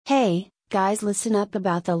Hey, guys, listen up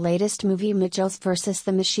about the latest movie Mitchells vs.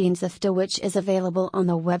 the Machines Afdah, which is available on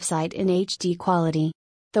the website in HD quality.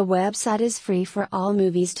 The website is free for all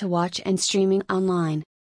movies to watch and streaming online.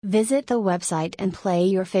 Visit the website and play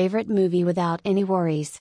your favorite movie without any worries.